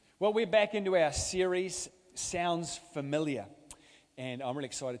Well, we're back into our series, Sounds Familiar, and I'm really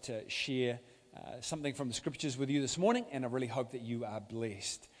excited to share something from the Scriptures with you this morning, and I really hope that you are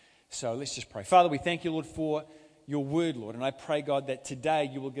blessed. So let's just pray. Father, we thank you, Lord, for your word, Lord, and I pray, God, that today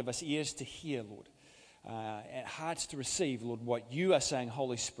you will give us ears to hear, Lord, and hearts to receive, Lord, what you are saying,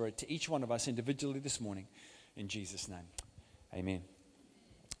 Holy Spirit, to each one of us individually this morning, in Jesus' name. Amen.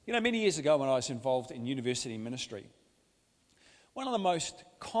 You know, many years ago when I was involved in university ministry, one of the most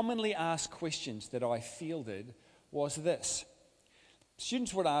commonly asked questions that I fielded was this.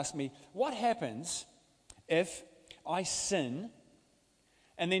 Students would ask me, what happens if I sin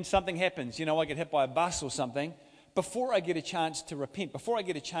and then something happens? You know, I get hit by a bus or something. Before I get a chance to repent, before I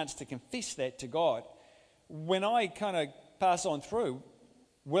get a chance to confess that to God, when I kind of pass on through,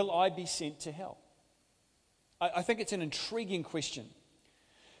 will I be sent to hell? I think it's an intriguing question,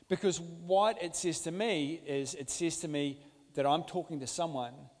 because what it says to me is, it says to me that I'm talking to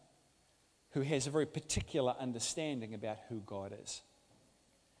someone who has a very particular understanding about who God is.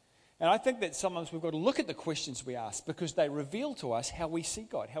 And I think that sometimes we've got to look at the questions we ask, because they reveal to us how we see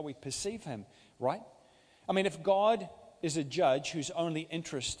God, how we perceive Him, right? I mean, if God is a judge whose only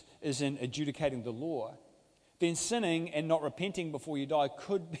interest is in adjudicating the law, then sinning and not repenting before you die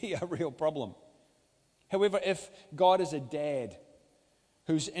could be a real problem. However, if God is a dad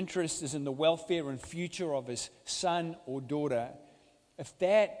whose interest is in the welfare and future of his son or daughter, if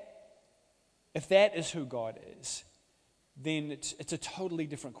that is who God is, then it's a totally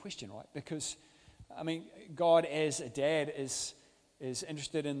different question, right? Because, I mean, God as a dad is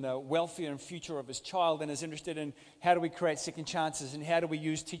interested in the welfare and future of his child, and is interested in how do we create second chances, and how do we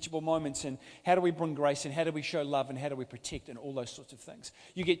use teachable moments, and how do we bring grace, and how do we show love, and how do we protect, and all those sorts of things.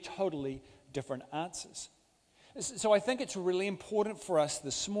 You get totally different answers. So I think it's really important for us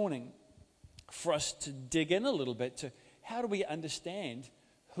this morning, for us to dig in a little bit to how do we understand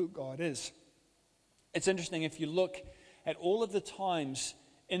who God is. It's interesting, if you look at all of the times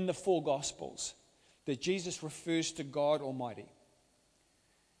in the four Gospels that Jesus refers to God Almighty,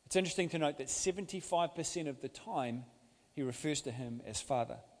 it's interesting to note that 75% of the time he refers to him as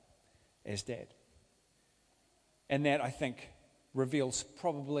Father, as Dad. And that, I think, reveals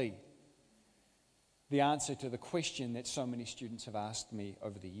probably the answer to the question that so many students have asked me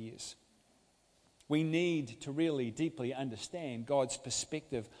over the years. We need to really deeply understand God's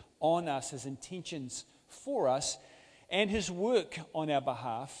perspective on us, his intentions for us, and his work on our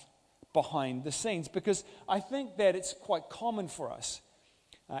behalf behind the scenes. Because I think that it's quite common for us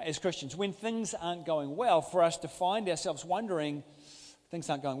as Christians, when things aren't going well, for us to find ourselves wondering, things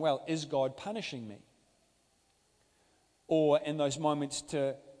aren't going well, is God punishing me? Or in those moments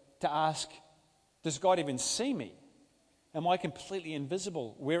to ask, does God even see me? Am I completely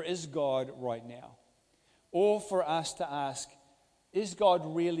invisible? Where is God right now? Or for us to ask, is God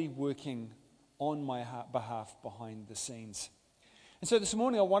really working on my behalf behind the scenes? And so this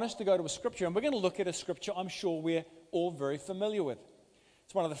morning I want us to go to a scripture, and we're going to look at a scripture I'm sure we're all very familiar with.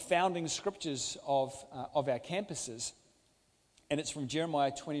 It's one of the founding scriptures of our campuses, and it's from Jeremiah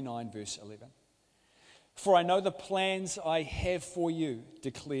 29 verse 11. For I know the plans I have for you,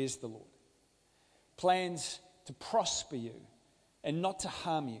 declares the Lord. Plans to prosper you and not to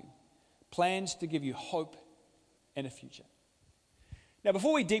harm you. Plans to give you hope and a future. Now,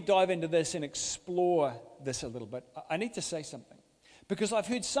 before we deep dive into this and explore this a little bit, I need to say something. Because I've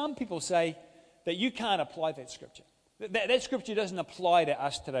heard some people say that you can't apply that scripture. That scripture doesn't apply to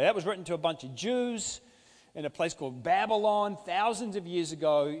us today. That was written to a bunch of Jews in a place called Babylon thousands of years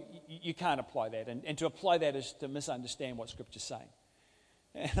ago. You can't apply that. And to apply that is to misunderstand what scripture's saying.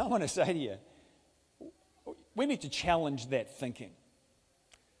 And I want to say to you, we need to challenge that thinking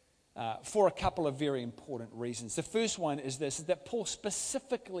for a couple of very important reasons. The first one is this, is that Paul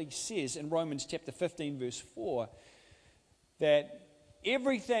specifically says in Romans chapter 15 verse 4 that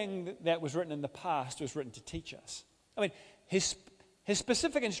everything that was written in the past was written to teach us. I mean, his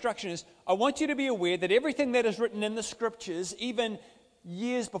specific instruction is, I want you to be aware that everything that is written in the scriptures, even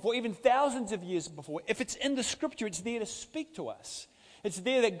years before, even thousands of years before, if it's in the scripture, it's there to speak to us. It's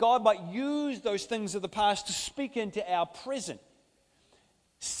there that God might use those things of the past to speak into our present.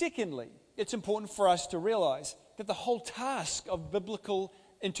 Secondly, it's important for us to realize that the whole task of biblical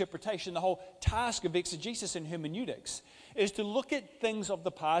interpretation, the whole task of exegesis and hermeneutics, is to look at things of the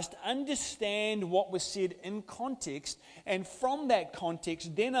past, understand what was said in context, and from that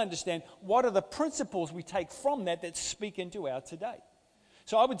context, then understand what are the principles we take from that speak into our today.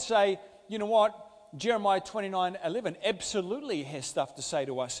 So I would say, you know what? Jeremiah 29:11 absolutely has stuff to say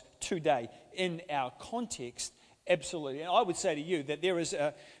to us today in our context, absolutely. And I would say to you that there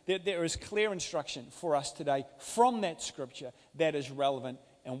is clear instruction for us today from that scripture that is relevant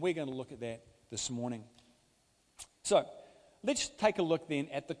And we're going to look at that this morning. So, let's take a look then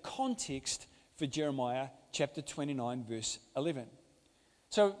at the context for Jeremiah chapter 29, verse 11.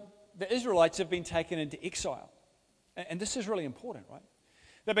 So, the Israelites have been taken into exile. And this is really important, right?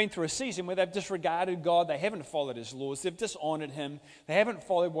 They've been through a season where they've disregarded God. They haven't followed his laws. They've dishonored him. They haven't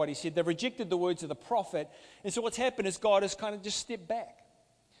followed what he said. They've rejected the words of the prophet. And so what's happened is God has kind of just stepped back.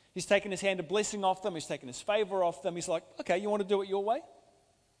 He's taken his hand of blessing off them. He's taken his favor off them. He's like, okay, you want to do it your way?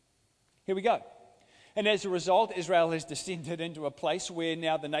 Here we go. And as a result, Israel has descended into a place where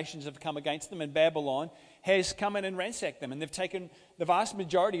now the nations have come against them, and Babylon has come in and ransacked them. And they've taken the vast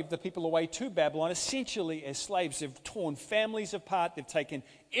majority of the people away to Babylon, essentially as slaves. They've torn families apart. They've taken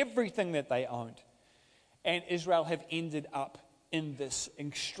everything that they owned. And Israel have ended up in this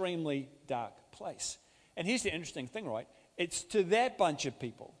extremely dark place. And here's the interesting thing, right? It's to that bunch of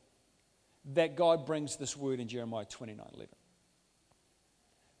people that God brings this word in Jeremiah 29:11.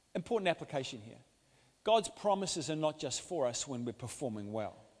 Important application here. God's promises are not just for us when we're performing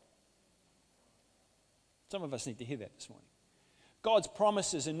well. Some of us need to hear that this morning. God's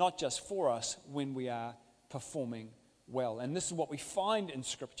promises are not just for us when we are performing well. And this is what we find in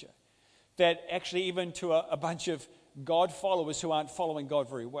Scripture. That actually even to a bunch of God followers who aren't following God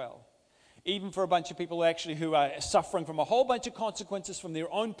very well, even for a bunch of people who are suffering from a whole bunch of consequences from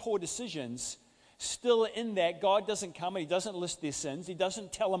their own poor decisions, still in that, God doesn't come and he doesn't list their sins. He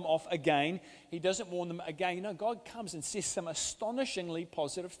doesn't tell them off again. He doesn't warn them again. No, God comes and says some astonishingly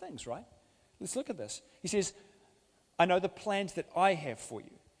positive things, right? Let's look at this. He says, I know the plans that I have for you.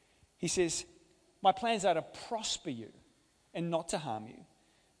 He says, my plans are to prosper you and not to harm you.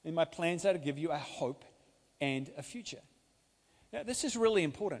 And my plans are to give you a hope and a future. Now, this is really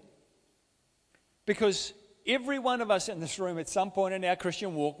important because every one of us in this room at some point in our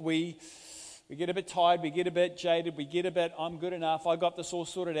Christian walk, we get a bit tired, we get a bit jaded, we get a bit, I'm good enough, I got this all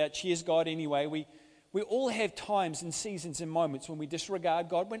sorted out, cheers God anyway. We all have times and seasons and moments when we disregard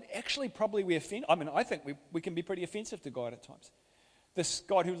God, when actually probably we offend. I think we can be pretty offensive to God at times. This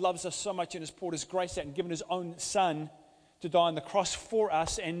God who loves us so much and has poured his grace out and given his own son to die on the cross for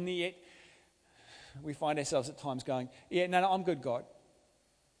us, and yet we find ourselves at times going, yeah, no, I'm good, God.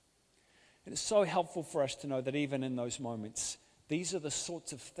 And it's so helpful for us to know that even in those moments, these are the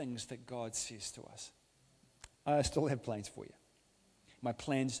sorts of things that God says to us. I still have plans for you. My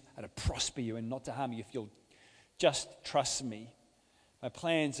plans are to prosper you and not to harm you if you'll just trust me. My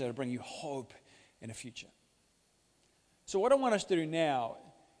plans are to bring you hope and a future. So what I want us to do now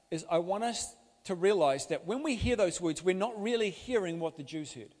is I want us to realize that when we hear those words, we're not really hearing what the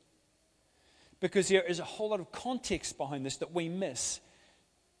Jews heard. Because there is a whole lot of context behind this that we miss.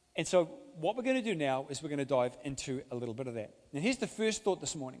 And so what we're going to do now is we're going to dive into a little bit of that. Now here's the first thought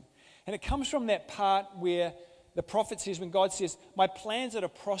this morning. And it comes from that part where the prophet says, when God says, my plans are to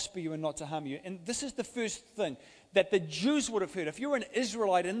prosper you and not to harm you. And this is the first thing that the Jews would have heard. If you're an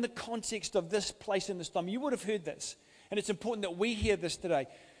Israelite in the context of this place in this time, you would have heard this. And it's important that we hear this today.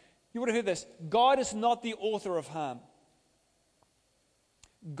 You would have heard this. God is not the author of harm.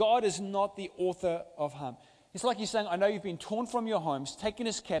 God is not the author of harm. It's like he's saying, I know you've been torn from your homes, taken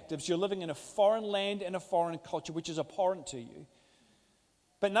as captives. You're living in a foreign land and a foreign culture, which is abhorrent to you.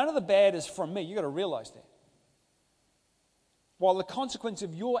 But none of the bad is from me. You've got to realize that. While the consequence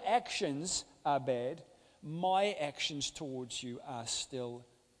of your actions are bad, my actions towards you are still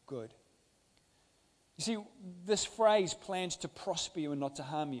good. You see, this phrase, plans to prosper you and not to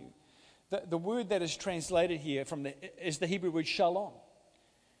harm you, the word that is translated here is the Hebrew word shalom.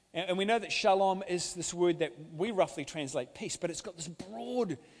 And we know that shalom is this word that we roughly translate peace, but it's got this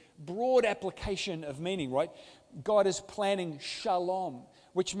broad application of meaning, right? God is planning shalom,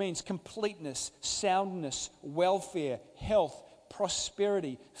 which means completeness, soundness, welfare, health,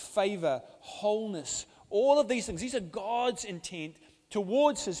 prosperity, favor, wholeness. All of these things, these are God's intent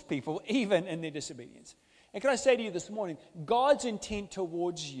towards his people, even in their disobedience. And can I say to you this morning, God's intent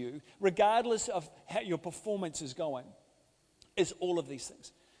towards you, regardless of how your performance is going, is all of these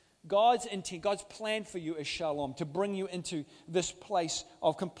things. God's intent, God's plan for you is shalom, to bring you into this place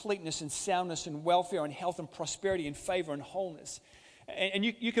of completeness and soundness and welfare and health and prosperity and favor and wholeness. And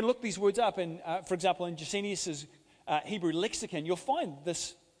you can look these words up, and for example, in Gesenius's Hebrew lexicon, you'll find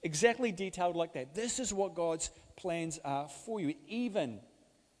this exactly detailed like that. This is what God's plans are for you, even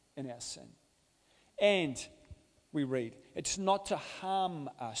in our sin. And we read, it's not to harm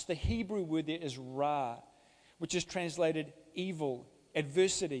us. The Hebrew word there is ra, which is translated evil,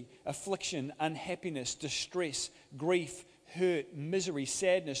 adversity, affliction, unhappiness, distress, grief, hurt, misery,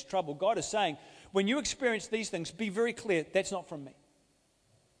 sadness, trouble. God is saying, when you experience these things, be very clear, that's not from me.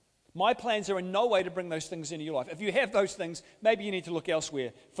 My plans are in no way to bring those things into your life. If you have those things, maybe you need to look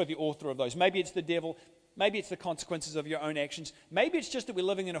elsewhere for the author of those. Maybe it's the devil. Maybe it's the consequences of your own actions. Maybe it's just that we're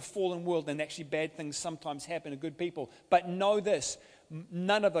living in a fallen world and actually bad things sometimes happen to good people. But know this,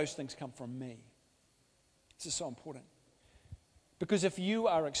 none of those things come from me. This is so important. Because if you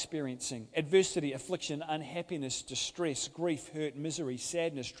are experiencing adversity, affliction, unhappiness, distress, grief, hurt, misery,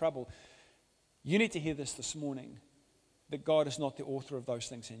 sadness, trouble, you need to hear this morning, that God is not the author of those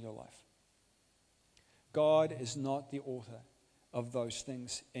things in your life. God is not the author of those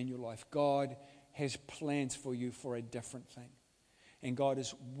things in your life. God has plans for you for a different thing. And God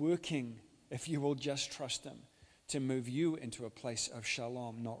is working, if you will just trust Him, to move you into a place of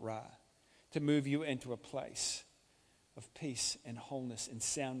shalom, not ra. To move you into a place of peace and wholeness and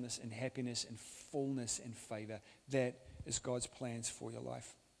soundness and happiness and fullness and favor. That is God's plans for your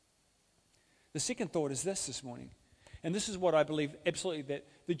life. The second thought is this morning. And this is what I believe absolutely, that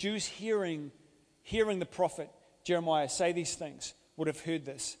the Jews hearing the prophet Jeremiah say these things would have heard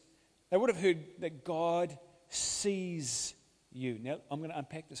this. They would have heard that God sees you. Now, I'm going to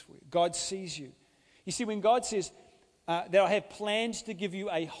unpack this for you. God sees you. You see, when God says that I have plans to give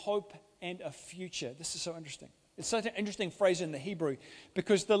you a hope and a future, this is so interesting. It's such an interesting phrase in the Hebrew,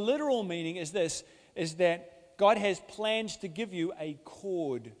 because the literal meaning is this, is that God has plans to give you a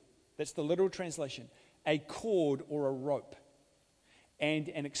cord. That's the literal translation. A cord or a rope, and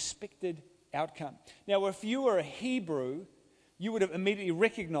an expected outcome. Now, if you were a Hebrew, you would have immediately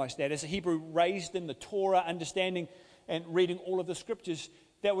recognized that. As a Hebrew raised in the Torah, understanding and reading all of the scriptures,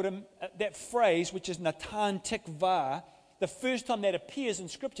 that phrase, which is Natan Tikvah, the first time that appears in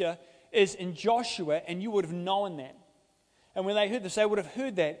scripture is in Joshua, and you would have known that. And when they heard this, they would have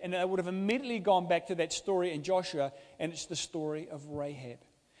heard that, and they would have immediately gone back to that story in Joshua, and it's the story of Rahab.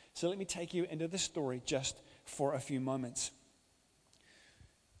 So let me take you into this story just for a few moments.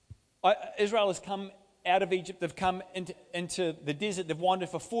 Israel has come out of Egypt. They've come into the desert. They've wandered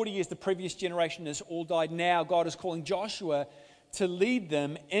for 40 years. The previous generation has all died. Now God is calling Joshua to lead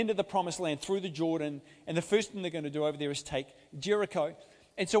them into the promised land through the Jordan. And the first thing they're going to do over there is take Jericho.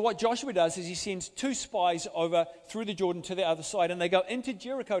 And so what Joshua does is he sends 2 spies over through the Jordan to the other side, and they go into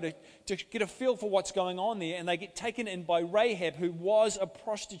Jericho to get a feel for what's going on there, and they get taken in by Rahab, who was a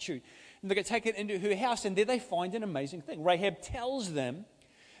prostitute. And they get taken into her house, and there they find an amazing thing. Rahab tells them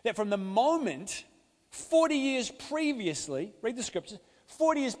that from the moment, 40 years previously, read the scriptures,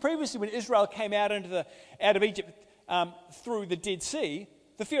 40 years previously when Israel came out of Egypt through the Dead Sea,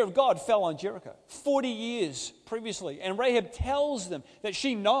 the fear of God fell on Jericho 40 years previously. And Rahab tells them that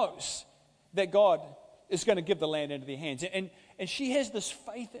she knows that God is going to give the land into their hands. And she has this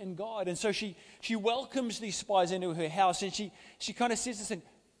faith in God. And so she welcomes these spies into her house. And she kind of says this thing,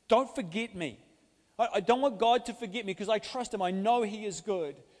 don't forget me. I don't want God to forget me because I trust Him. I know He is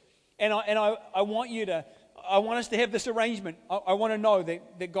good. And I want us to have this arrangement. I want to know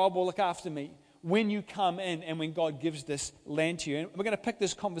that God will look after me when you come in and when God gives this land to you. And we're going to pick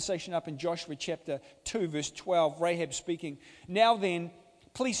this conversation up in Joshua chapter 2, verse 12, Rahab speaking. Now then,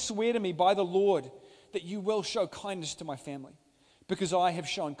 please swear to me by the Lord that you will show kindness to my family, because I have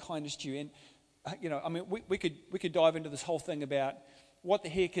shown kindness to you. And, we could dive into this whole thing about what the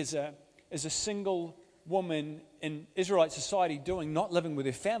heck is a single woman in Israelite society doing, not living with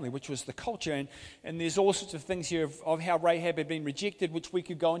her family, which was the culture. And there's all sorts of things here of how Rahab had been rejected, which we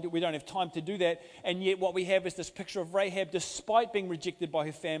could go into. We don't have time to do that. And yet what we have is this picture of Rahab, despite being rejected by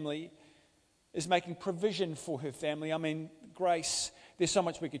her family, is making provision for her family. I mean, grace, there's so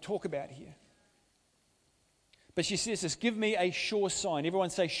much we could talk about here. But she says this, give me a sure sign. Everyone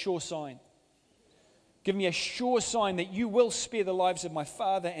say sure sign. Give me a sure sign that you will spare the lives of my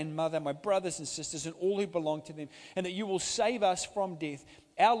father and mother, my brothers and sisters, and all who belong to them, and that you will save us from death,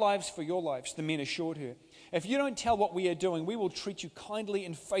 our lives for your lives, the men assured her. If you don't tell what we are doing, we will treat you kindly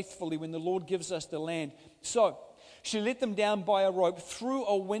and faithfully when the Lord gives us the land. So she let them down by a rope through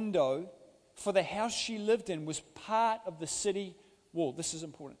a window, for the house she lived in was part of the city wall. This is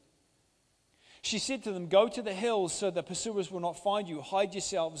important. She said to them, go to the hills so the pursuers will not find you. Hide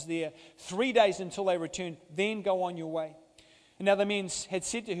yourselves there 3 days until they return, then go on your way. And now the men had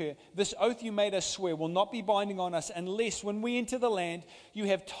said to her, this oath you made us swear will not be binding on us unless when we enter the land you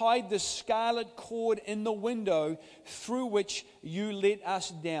have tied the scarlet cord in the window through which you let us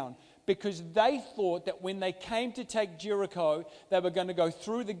down. Because they thought that when they came to take Jericho, they were going to go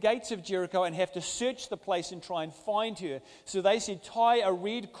through the gates of Jericho and have to search the place and try and find her. So they said, tie a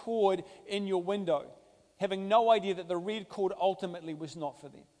red cord in your window, having no idea that the red cord ultimately was not for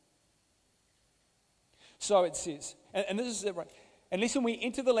them. So it says, and this is it, right? Unless when we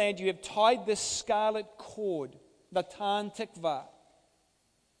enter the land, you have tied this scarlet cord, Natan Tikvah.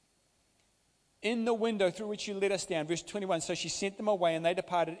 in the window through which you let us down. Verse 21, so she sent them away and they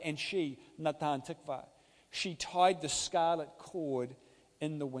departed, and she, Natan Tikva, she tied the scarlet cord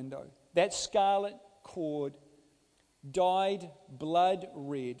in the window. That scarlet cord, dyed blood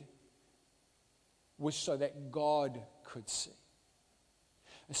red, was so that God could see.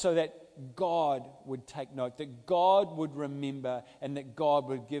 So that God would take note, that God would remember, and that God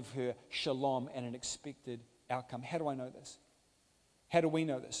would give her shalom and an expected outcome. How do I know this? How do we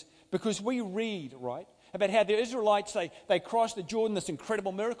know this? Because we read, right, about how the Israelites, they cross the Jordan, this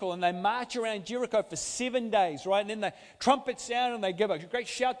incredible miracle, and they march around Jericho for 7 days, right? And then the trumpets sound and they give a great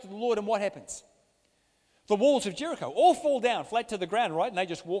shout to the Lord, and what happens? The walls of Jericho all fall down flat to the ground, right? And they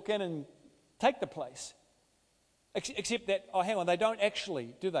just walk in and take the place. Except that, oh, hang on, they don't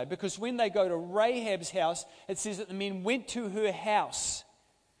actually, do they? Because when they go to Rahab's house, it says that the men went to her house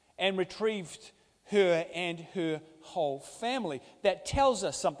and retrieved her and her whole family. That tells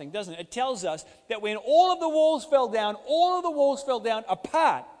us something, doesn't it? It tells us that when all of the walls fell down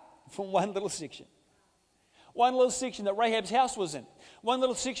apart from one little section. One little section that Rahab's house was in. One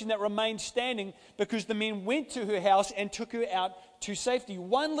little section that remained standing because the men went to her house and took her out to safety.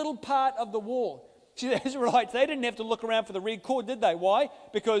 One little part of the wall. See, the Israelites, they didn't have to look around for the red cord, did they? Why?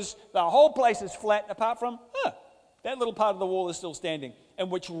 Because the whole place is flat apart from, that little part of the wall is still standing, in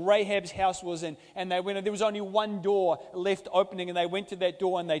which Rahab's house was in. And they went, and there was only one door left opening, and they went to that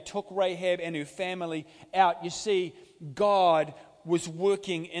door and they took Rahab and her family out. You see, God was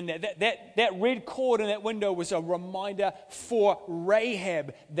working in that red cord in that window was a reminder for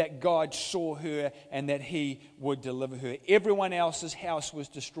Rahab that God saw her and that he would deliver her. Everyone else's house was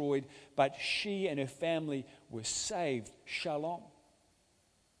destroyed, but she and her family were saved. Shalom.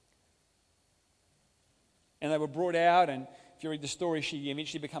 And they were brought out, and if you read the story, she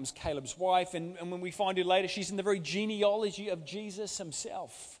eventually becomes Caleb's wife, and when we find her later, she's in the very genealogy of Jesus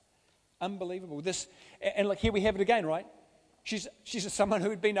himself. Unbelievable. And look, here we have it again, right? She's someone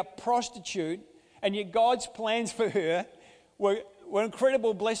who had been a prostitute, and yet God's plans for her were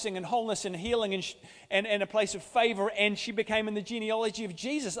incredible blessing and wholeness and healing and a place of favor, and she became in the genealogy of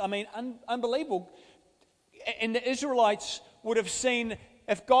Jesus. I mean, unbelievable. And the Israelites would have seen,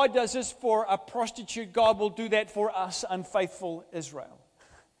 if God does this for a prostitute, God will do that for us, unfaithful Israel.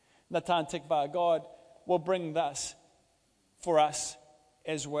 Natan Tikva, God will bring this for us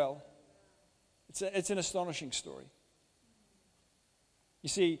as well. It's an astonishing story. You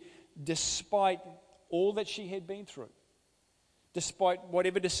see, despite all that she had been through, despite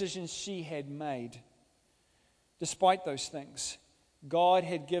whatever decisions she had made, despite those things, God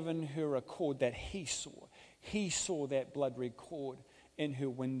had given her a cord that he saw. He saw that blood red cord in her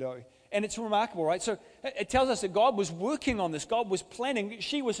window. And it's remarkable, right? So it tells us that God was working on this. God was planning.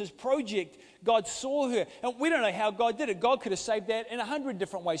 She was his project. God saw her. And we don't know how God did it. God could have saved that in 100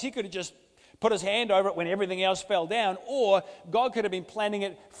 different ways. He could have just put his hand over it when everything else fell down, or God could have been planning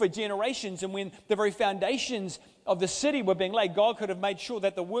it for generations, and when the very foundations of the city were being laid, God could have made sure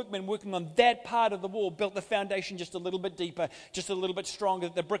that the workmen working on that part of the wall built the foundation just a little bit deeper, just a little bit stronger,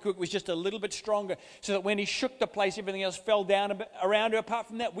 that the brickwork was just a little bit stronger, so that when he shook the place, everything else fell down a bit around her. Apart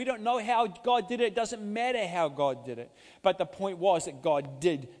from that, we don't know how God did it. It doesn't matter how God did it. But the point was that God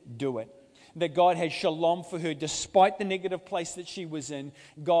did do it. That God had shalom for her despite the negative place that she was in.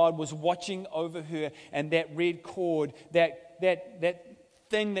 God was watching over her, and that red cord, that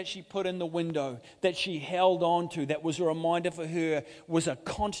thing that she put in the window, that she held on to, that was a reminder for her, was a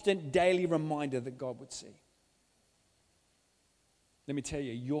constant daily reminder that God would see. Let me tell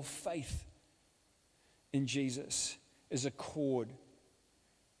you, your faith in Jesus is a cord.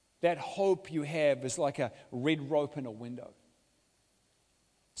 That hope you have is like a red rope in a window.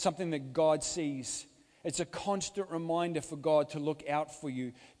 Something that God sees. It's a constant reminder for God to look out for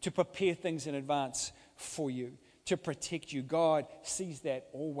you, to prepare things in advance for you, to protect you. God sees that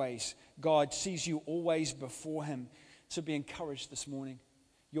always. God sees you always before him. So be encouraged this morning.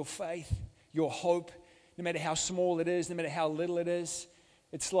 Your faith, your hope, no matter how small it is, no matter how little it is,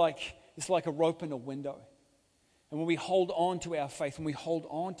 it's like a rope in a window. And when we hold on to our faith, when we hold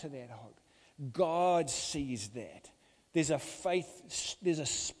on to that hope, God sees that. There's a faith, there's a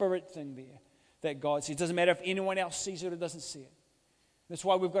spirit thing there that God sees. It doesn't matter if anyone else sees it or doesn't see it. That's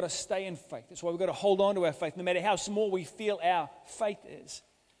why we've got to stay in faith. That's why we've got to hold on to our faith, no matter how small we feel our faith is.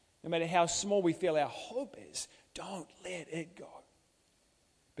 No matter how small we feel our hope is, don't let it go.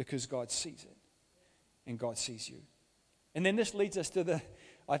 Because God sees it. And God sees you. And then this leads us to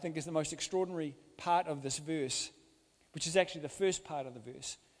I think is the most extraordinary part of this verse, which is actually the first part of the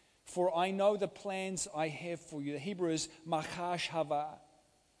verse. For I know the plans I have for you. The Hebrew is machash hava.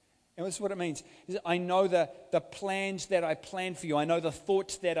 And this is what it means. I know the plans that I plan for you. I know the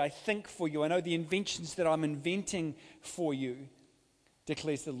thoughts that I think for you. I know the inventions that I'm inventing for you,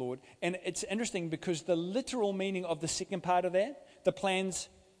 declares the Lord. And it's interesting because the literal meaning of the second part of that, the plans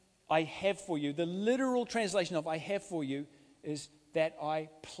I have for you, the literal translation of I have for you is that I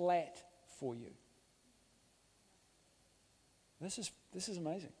plot for you. This is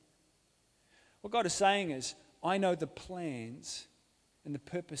amazing. What God is saying is, I know the plans and the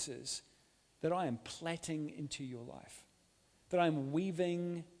purposes that I am plaiting into your life, that I'm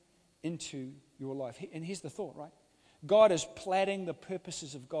weaving into your life. And here's the thought, right? God is plaiting the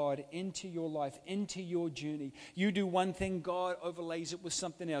purposes of God into your life, into your journey. You do one thing, God overlays it with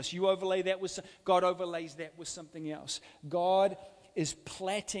something else. You overlay that with God overlays that with something else. God is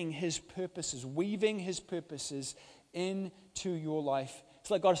plaiting his purposes, weaving his purposes into your life.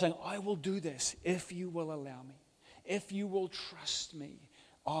 It's like God is saying, I will do this if you will allow me. If you will trust me,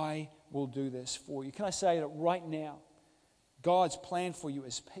 I will do this for you. Can I say that right now, God's plan for you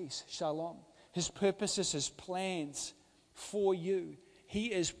is peace, shalom. His purposes, his plans for you, he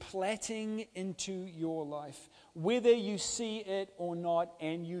is plaiting into your life, whether you see it or not,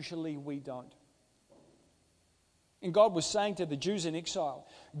 and usually we don't. And God was saying to the Jews in exile,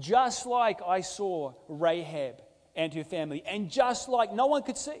 just like I saw Rahab and her family, and just like no one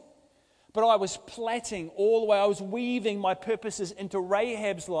could see, but I was plaiting all the way. I was weaving my purposes into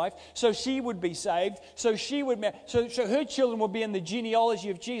Rahab's life so she would be saved, so she would so her children would be in the genealogy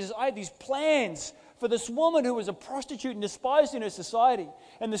of Jesus. I had these plans for this woman who was a prostitute and despised in her society.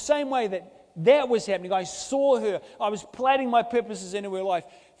 In the same way that was happening, I saw her. I was plaiting my purposes into her life.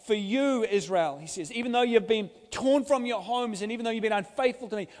 For you, Israel, he says, even though you've been torn from your homes and even though you've been unfaithful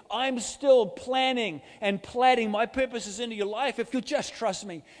to me, I'm still planning and plaiting my purposes into your life if you'll just trust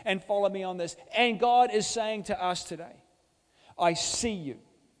me and follow me on this. And God is saying to us today, I see you.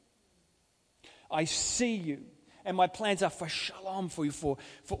 I see you. And my plans are for shalom for you, for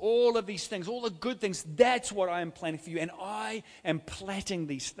all of these things, all the good things. That's what I am planning for you. And I am plaiting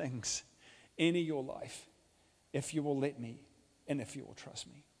these things into your life if you will let me and if you will trust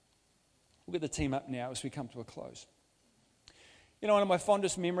me. We'll get the team up now as we come to a close. You know, one of my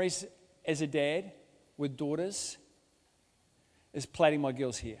fondest memories as a dad with daughters is plaiting my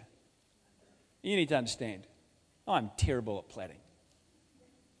girls' hair. You need to understand, I'm terrible at plaiting.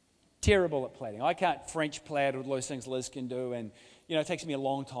 Terrible at plaiting. I can't French plait with those things Liz can do, and you know, it takes me a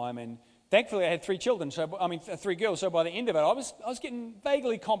long time. And thankfully, I had 3 children, 3 girls. So by the end of it, I was getting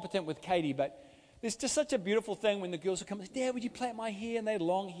vaguely competent with Katie. But there's just such a beautiful thing when the girls would come and say, Dad, would you plait my hair? And they had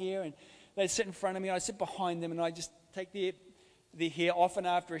long hair, and they'd sit in front of me, and I'd sit behind them, and I'd just take their hair often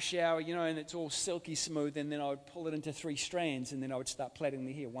after a shower, you know, and it's all silky smooth, and then I would pull it into 3 strands, and then I would start plaiting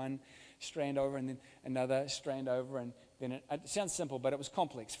the hair, 1 strand over, and then another strand over, and then it sounds simple, but it was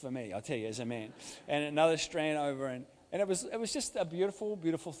complex for me, I'll tell you, as a man, and another strand over, and it was just a beautiful,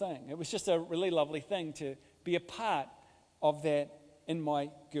 beautiful thing. It was just a really lovely thing to be a part of that in my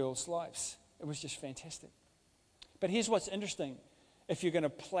girls' lives. It was just fantastic. But here's what's interesting. If you're going to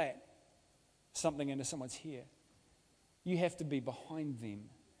plait something into someone's hair, you have to be behind them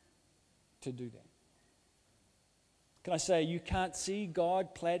to do that. Can I say, you can't see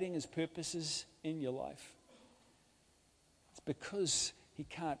God plaiting his purposes in your life. It's because he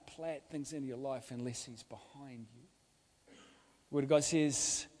can't plait things into your life unless he's behind you. The Word of God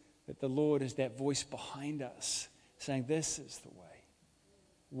says that the Lord is that voice behind us saying, this is the way.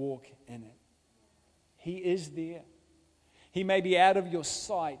 Walk in it. He is there. He may be out of your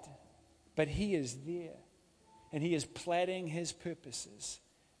sight, but he is there. And he is plaiting his purposes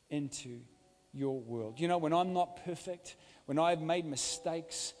into your world. You know, when I'm not perfect, when I've made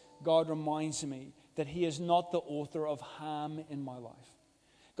mistakes, God reminds me that he is not the author of harm in my life.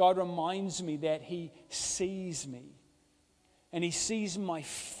 God reminds me that he sees me. And he sees my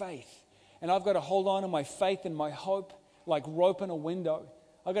faith. And I've got to hold on to my faith and my hope like rope in a window.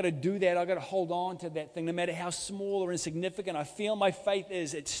 I've got to do that. I've got to hold on to that thing. No matter how small or insignificant I feel my faith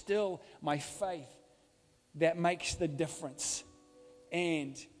is, it's still my faith that makes the difference.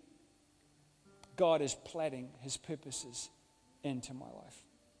 And God is plaiting his purposes into my life.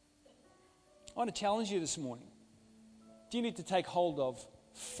 I want to challenge you this morning. Do you need to take hold of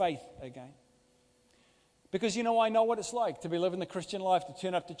faith again? Because, you know, I know what it's like to be living the Christian life, to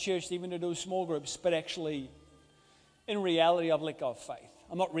turn up to church, even to do small groups, but actually, in reality, I've let go of faith.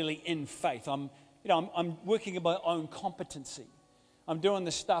 I'm not really in faith. I'm working in my own competency. I'm doing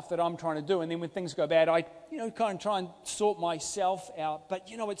the stuff that I'm trying to do, and then when things go bad, I, kind of try and sort myself out. But,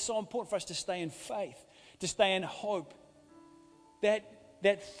 it's so important for us to stay in faith, to stay in hope.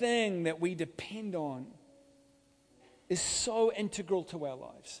 That thing that we depend on is so integral to our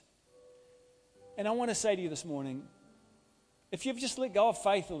lives. And I want to say to you this morning, if you've just let go of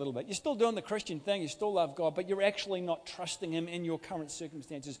faith a little bit, you're still doing the Christian thing, you still love God, but you're actually not trusting Him in your current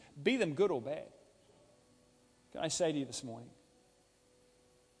circumstances, be them good or bad. Can I say to you this morning,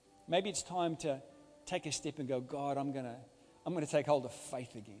 maybe it's time to take a step and go, God, I'm going to take hold of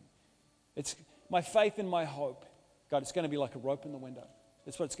faith again. It's my faith and my hope. God, it's going to be like a rope in the window.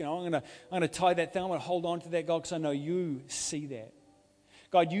 That's what it's going to. I'm going to tie that thing. I'm going to hold on to that, God, because I know you see that.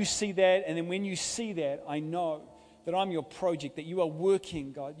 God, you see that, and then when you see that, I know that I'm your project, that you are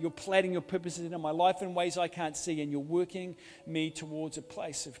working, God. You're planting your purposes into my life in ways I can't see, and you're working me towards a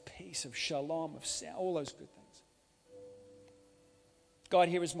place of peace, of shalom, of sound, all those good things. God,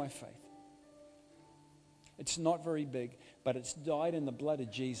 here is my faith. It's not very big, but it's dyed in the blood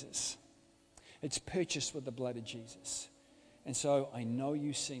of Jesus. It's purchased with the blood of Jesus. And so I know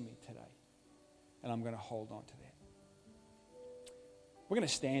you see me today, and I'm going to hold on to that. We're going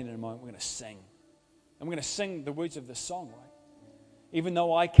to stand in a moment. We're going to sing. And we're going to sing the words of this song, right? Even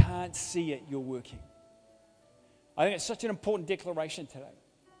though I can't see it, you're working. I think it's such an important declaration today.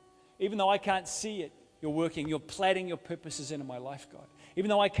 Even though I can't see it, you're working. You're planting your purposes into my life, God. Even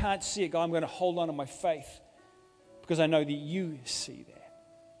though I can't see it, God, I'm going to hold on to my faith because I know that you see that.